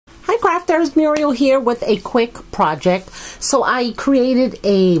Hi Crafters, Muriel here with a quick project. So I created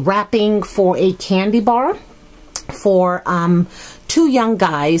a wrapping for a candy bar for two young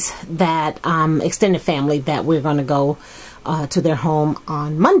guys that extended family that we're going to go to their home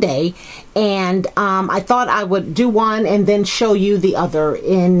on Monday, and I thought I would do one and then show you the other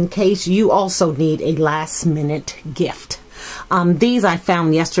in case you also need a last minute gift. These I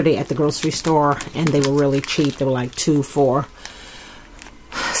found yesterday at the grocery store and they were really cheap. They were like two for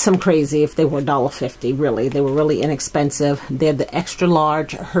some crazy, if they were $1.50, really. They were really inexpensive. They're the extra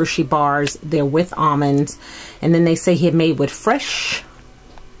large Hershey bars. They're with almonds, and then they say here made with fresh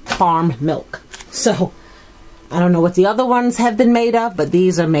farm milk. So I don't know what the other ones have been made of, but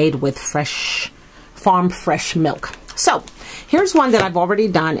these are made with fresh milk. So here's one that I've already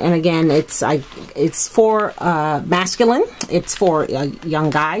done, and again, it's for masculine. It's for a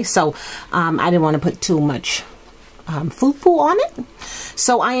young guy, so I didn't want to put too much foo-foo on it.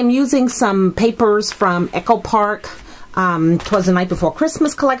 So I am using some papers from Echo Park. It was the Night Before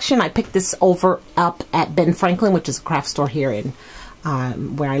Christmas collection. I picked this up at Ben Franklin, which is a craft store here in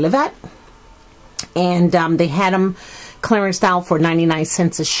where I live at. And they had them clearance out for 99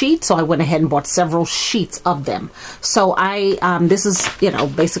 cents a sheet, so I went ahead and bought several sheets of them. So this is, you know,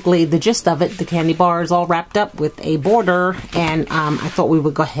 basically the gist of it. The candy bar is all wrapped up with a border, and I thought we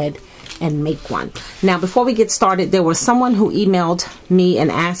would go ahead and make one. Now, before we get started, there was someone who emailed me and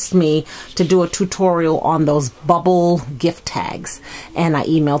asked me to do a tutorial on those bubble gift tags, and I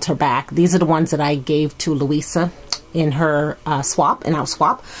emailed her back. These are the ones that I gave to Louisa in her our swap, and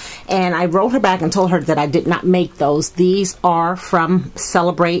I wrote her back and told her that I did not make those. These are from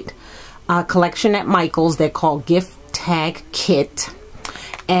Celebrate collection at Michael's. They're called Gift Tag Kit,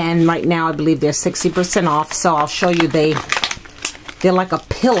 and right now I believe they're 60% off. So I'll show you. They're like a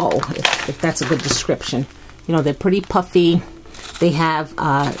pillow, if that's a good description. You know, they're pretty puffy. They have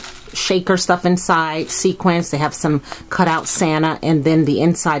shaker stuff inside, sequins. They have some cutout Santa, and then the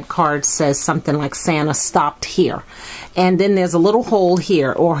inside card says something like Santa stopped here. And then there's a little hole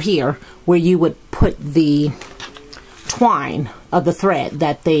here or here where you would put the twine of the thread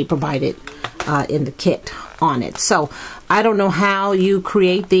that they provided in the kit on it. So I don't know how you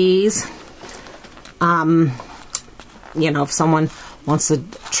create these. You know, if someone wants to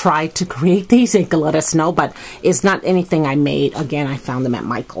try to create these, they can let us know, but it's not anything I made. Again, I found them at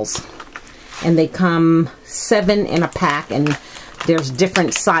Michael's, and they come 7 in a pack, and there's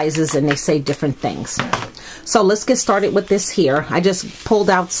different sizes, and they say different things. So let's get started with this here. I just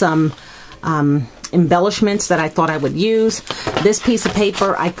pulled out some embellishments that I thought I would use. This piece of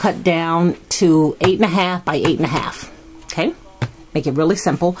paper I cut down to 8.5 by 8.5. Okay, make it really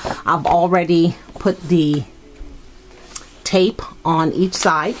simple. I've already put the tape on each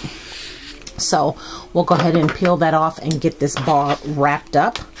side, so we'll go ahead and peel that off and get this bar wrapped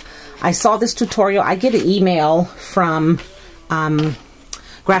up. I saw this tutorial. I get an email from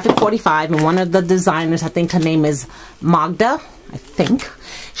Graphic 45, and one of the designers, I think her name is Magda, I think,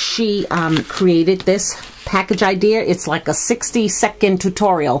 she created this package idea. It's like a 60-second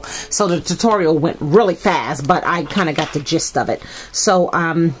tutorial, so the tutorial went really fast, but I kind of got the gist of it. So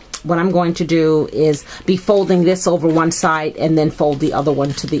what I'm going to do is be folding this over one side and then fold the other one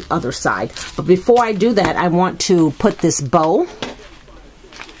to the other side. But before I do that, I want to put this bow,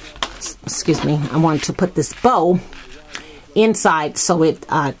 I want to put this bow inside so it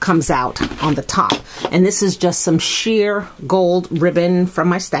comes out on the top. And this is just some sheer gold ribbon from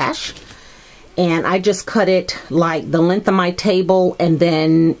my stash. And I just cut it like the length of my table and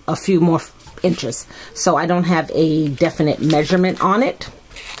then a few more inches. So I don't have a definite measurement on it,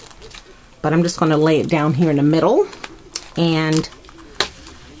 but I'm just going to lay it down here in the middle and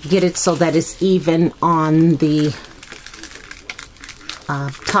get it so that it's even on the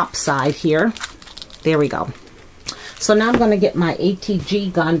top side here. There we go. So now I'm going to get my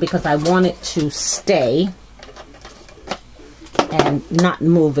ATG gun because I want it to stay and not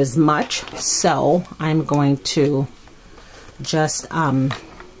move as much. So I'm going to just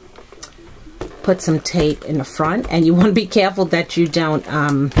put some tape in the front, and you want to be careful that you don't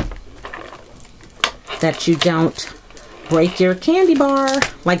break your candy bar.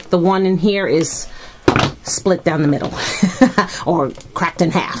 Like the one in here is split down the middle or cracked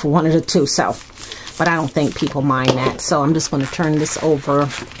in half, one of the two. So, but I don't think people mind that. So I'm just going to turn this over.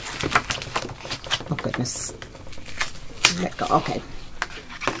 Oh goodness, let go. Okay,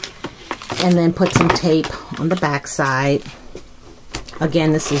 and then put some tape on the back side.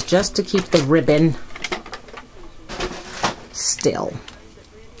 Again, this is just to keep the ribbon still.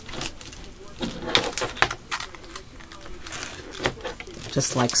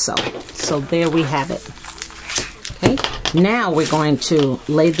 Just like so. So there we have it. Okay, Now we're going to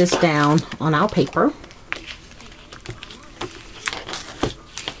lay this down on our paper.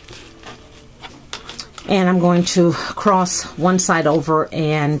 And I'm going to cross one side over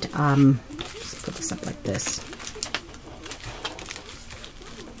and let's put this up like this.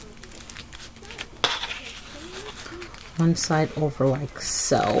 One side over like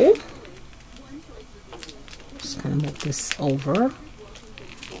so. Just kind of move this over.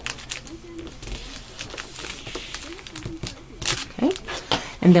 Okay.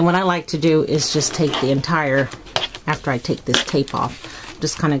 And then what I like to do is just take the entire, after I take this tape off,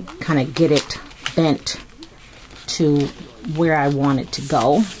 just kind of get it bent to where I want it to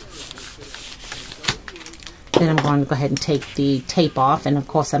go. Then I'm going to go ahead and take the tape off, and of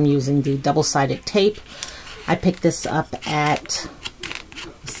course I'm using the double-sided tape. I picked this up at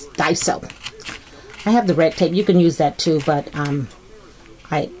Daiso. I have the red tape. You can use that too, but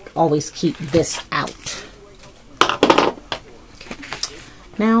I always keep this out. Okay.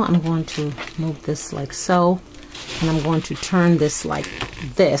 Now I'm going to move this like so, and I'm going to turn this like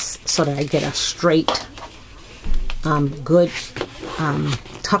this so that I get a straight, good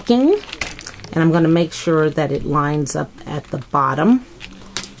tucking. And I'm going to make sure that it lines up at the bottom.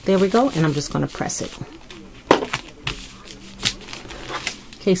 There we go. And I'm just going to press it.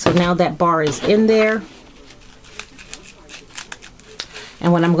 Okay, so now that bar is in there.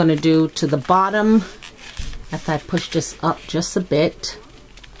 And what I'm going to do to the bottom, after I push this up just a bit,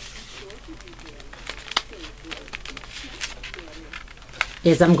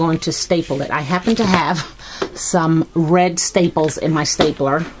 is I'm going to staple it. I happen to have some red staples in my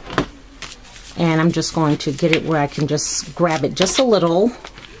stapler. And I'm just going to get it where I can just grab it just a little.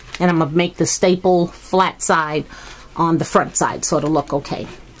 And I'm going to make the staple flat side on the front side so it'll look okay.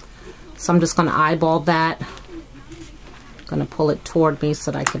 So I'm just going to eyeball that. I'm going to pull it toward me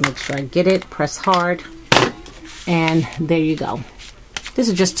so that I can make sure I get it. Press hard. And there you go. This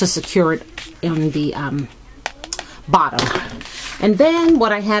is just to secure it in the bottom. And then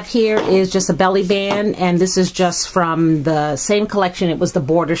what I have here is just a belly band, and this is just from the same collection. It was the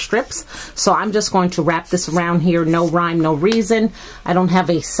border strips. So I'm just going to wrap this around here. No rhyme, no reason. I don't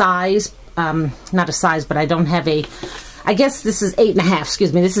have a size, not a size, but I don't have a, I guess this is 8.5,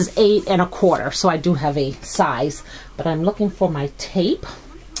 excuse me. This is 8 1/4, so I do have a size. But I'm looking for my tape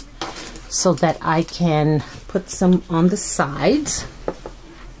so that I can put some on the sides.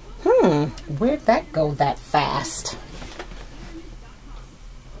 Where'd that go that fast?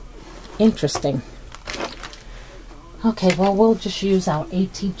 Interesting. Okay, well, we'll just use our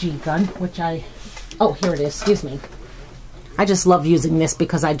ATG gun, which oh, here it is, excuse me. I just love using this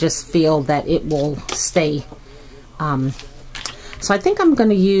because I just feel that it will stay. So I think I'm going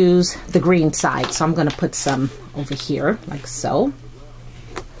to use the green side. So I'm going to put some over here, like so.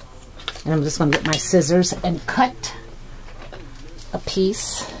 And I'm just going to get my scissors and cut a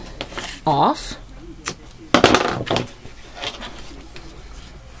piece off.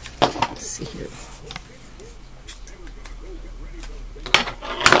 See here.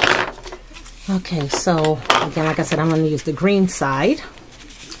 Okay, so again, like I said, I'm going to use the green side.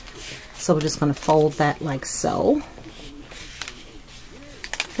 So we're just going to fold that like so.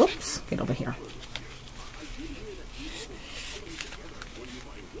 Whoops, get over here.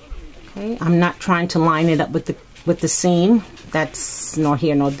 Okay, I'm not trying to line it up with the seam. That's nor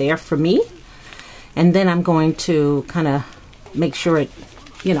here nor there for me. And then I'm going to kind of make sure it,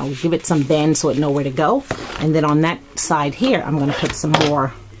 you know, give it some bend so it knows where to go. And then on that side here, I'm going to put some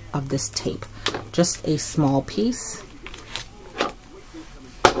more of this tape. Just a small piece.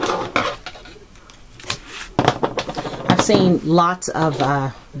 I've seen lots of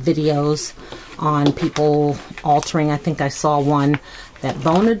videos on people altering. I think I saw one that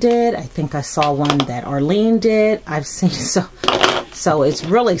Bona did. I think I saw one that Arlene did. I've seen, so it's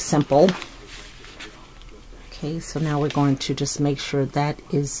really simple. Okay, so now we're going to just make sure that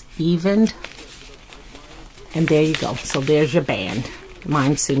is evened. And there you go. So there's your band.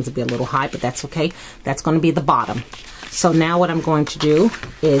 Mine seems to be a little high, but that's okay. That's going to be the bottom. So now what I'm going to do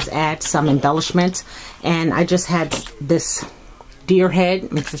is add some embellishments. And I just had this deer head.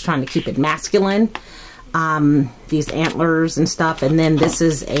 I'm just trying to keep it masculine. These antlers and stuff. And then this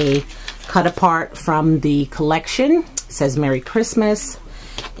is a cut apart from the collection. It says Merry Christmas.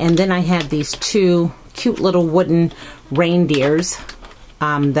 And then I have these two cute little wooden reindeers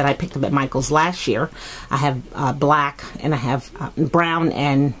that I picked up at Michael's last year. I have black and I have brown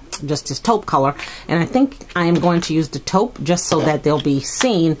and just this taupe color. And I think I am going to use the taupe just so that they'll be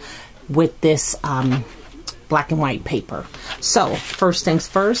seen with this black and white paper. So first things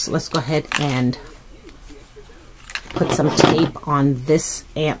first, let's go ahead and put some tape on this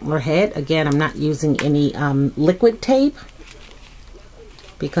antler head. Again, I'm not using any liquid tape.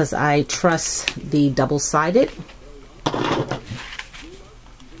 because I trust the double-sided.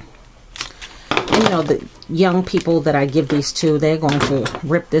 And you know, the young people that I give these to, they're going to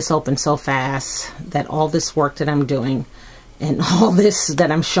rip this open so fast that all this work that I'm doing and all this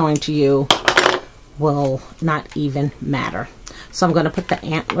that I'm showing to you will not even matter. So I'm going to put the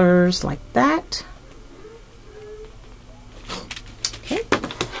antlers like that. Okay.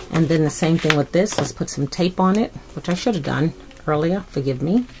 And then the same thing with this. Let's put some tape on it, which I should have done earlier. Forgive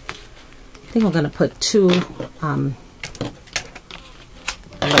me. I think we're going to put 2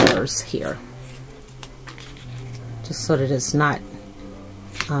 layers here, just so that it's not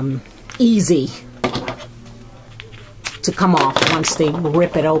easy to come off once they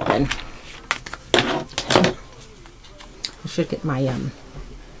rip it open. Okay. I should get my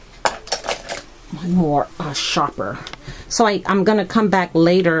my more sharper. So I'm going to come back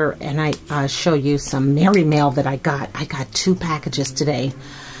later and I show you some Mary mail that I got. I got 2 packages today.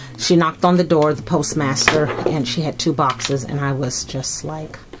 She knocked on the door, the postmaster, and she had 2 boxes, and I was just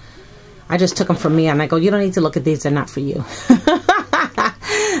like, I just took them from me, and I go, you don't need to look at these, they're not for you.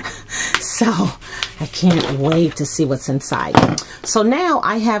 So I can't wait to see what's inside. So now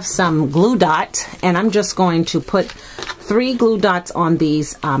I have some glue dots, and I'm just going to put 3 glue dots on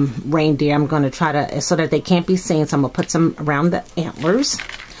these reindeer. I'm going to try to, so that they can't be seen, so I'm going to put some around the antlers.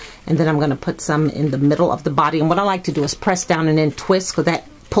 And then I'm going to put some in the middle of the body. And what I like to do is press down and then twist, because that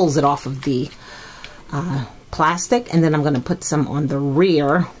pulls it off of the plastic. And then I'm going to put some on the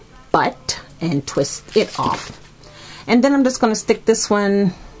rear butt and twist it off. And then I'm just going to stick this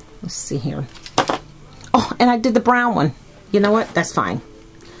one, let's see here. Oh, and I did the brown one. You know what? That's fine.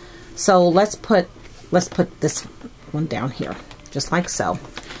 So let's put this one down here, just like so.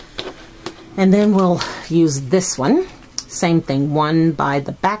 And then we'll use this one. Same thing, one by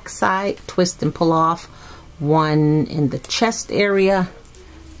the back side, twist and pull off. One in the chest area,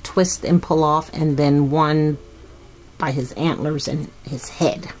 twist and pull off. And then one by his antlers and his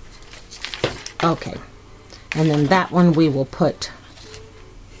head. Okay. And then that one we will put,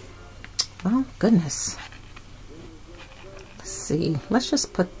 oh goodness. Let's see. Let's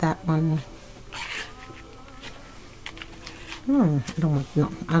just put that one. I don't want,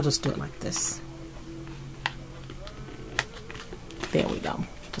 no, I'll just do it like this. There we go.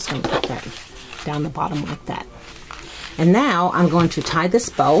 Just going to put that down the bottom like that. And now I'm going to tie this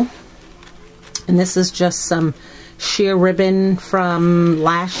bow. And this is just some sheer ribbon from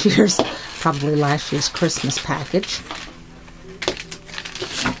last year's, probably last year's Christmas package.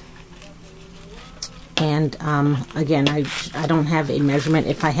 And again, I don't have a measurement.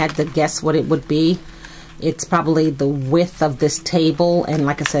 If I had to guess what it would be, it's probably the width of this table, and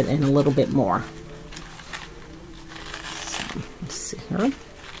like I said, and a little bit more. So, let's see here.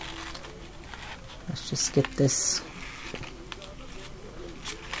 Let's just get this.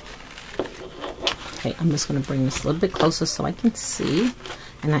 Okay, I'm just going to bring this a little bit closer so I can see.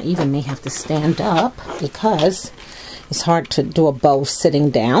 And I even may have to stand up because it's hard to do a bow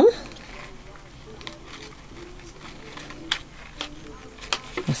sitting down.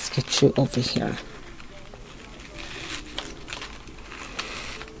 Let's get you over here.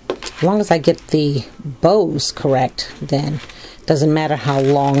 As long as I get the bows correct, then it doesn't matter how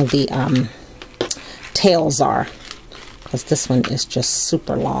long the tails are, because this one is just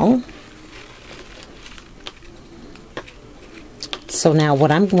super long. So now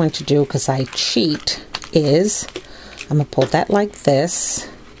what I'm going to do, because I cheat, is I'm going to pull that like this,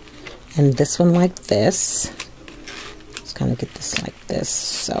 and this one like this. Just kind of get this like this,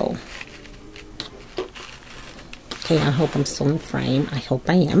 so... Okay, I hope I'm still in frame. I hope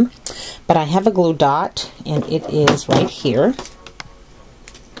I am. But I have a glue dot, and it is right here.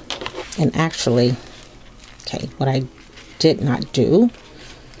 And actually, okay, what I did not do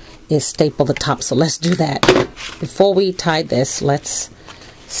is staple the top. So let's do that. Before we tie this, let's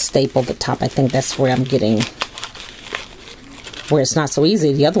staple the top. I think that's where I'm getting, where it's not so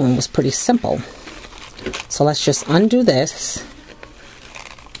easy. The other one was pretty simple. So let's just undo this.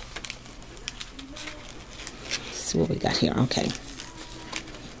 See what we got here. Okay.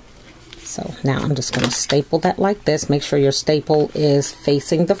 So now I'm just going to staple that like this. Make sure your staple is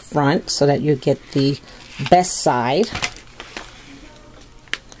facing the front so that you get the best side.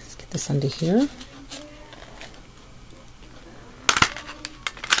 Let's get this under here.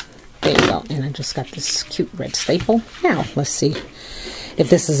 There you go. And I just got this cute red staple. Now let's see if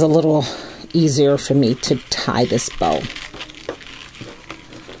this is a little easier for me to tie this bow.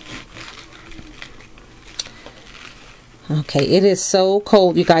 Okay, it is so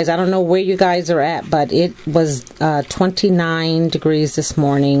cold, you guys. I don't know where you guys are at, but it was 29 degrees this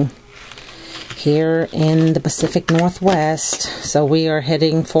morning here in the Pacific Northwest. So we are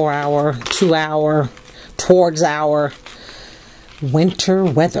heading for our 2 hour towards our winter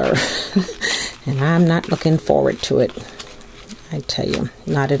weather. And I'm not looking forward to it. I tell you,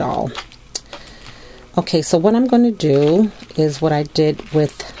 not at all. Okay, so what I'm going to do is what I did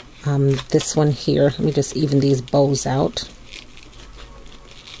with this one here. Let me just even these bows out.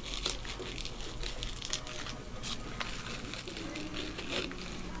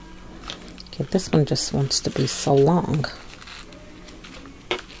 Okay, this one just wants to be so long.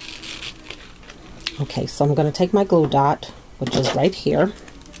 Okay, so I'm going to take my glue dot, which is right here.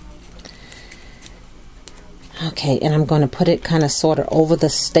 Okay, and I'm going to put it kind of sort of over the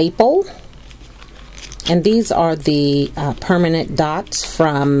staple. And these are the permanent dots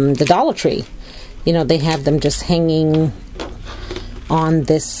from the Dollar Tree. You know, they have them just hanging on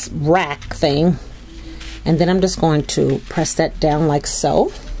this rack thing. And then I'm just going to press that down like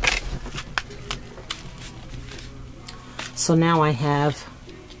so. So now I have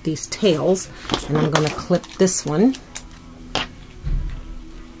these tails, and I'm going to clip this one.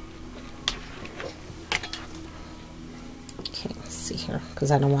 Okay, let's see here,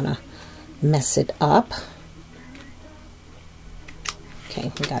 because I don't want to mess it up.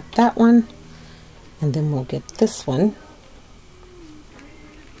 Okay, we got that one, and then we'll get this one.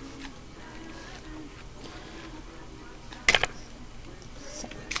 So.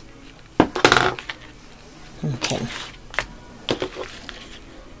 Okay.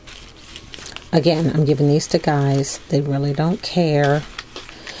 Again, I'm giving these to guys. They really don't care.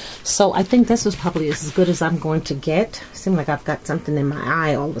 So I think this was probably as good as I'm going to get. Seems like I've got something in my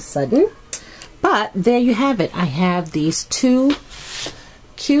eye all of a sudden. But there you have it. I have these 2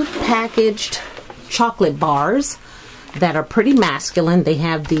 cute packaged chocolate bars that are pretty masculine. They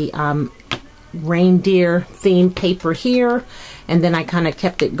have the reindeer themed paper here. And then I kind of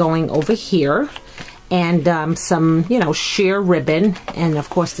kept it going over here. And some, you know, sheer ribbon. And of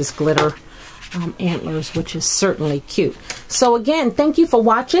course this glitter antlers, which is certainly cute. So again, thank you for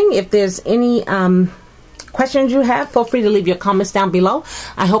watching. If there's any questions you have, feel free to leave your comments down below.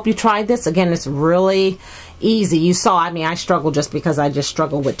 I hope you tried this. Again, it's really easy. You saw, I mean, I struggle just because I just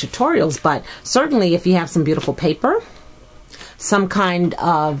struggle with tutorials, but certainly if you have some beautiful paper, some kind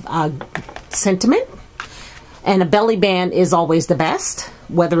of sentiment, and a belly band is always the best,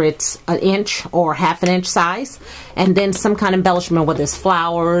 whether it's 1 inch or 1/2 inch size, and then some kind of embellishment, whether it's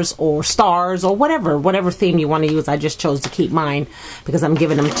flowers or stars or whatever theme you want to use. I just chose to keep mine because I'm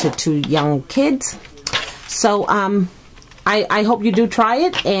giving them to 2 young kids. So I hope you do try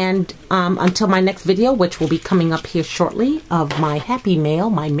it, and until my next video, which will be coming up here shortly, of my happy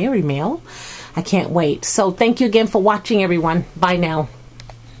mail, my merry mail, I can't wait. So thank you again for watching, everyone. Bye now.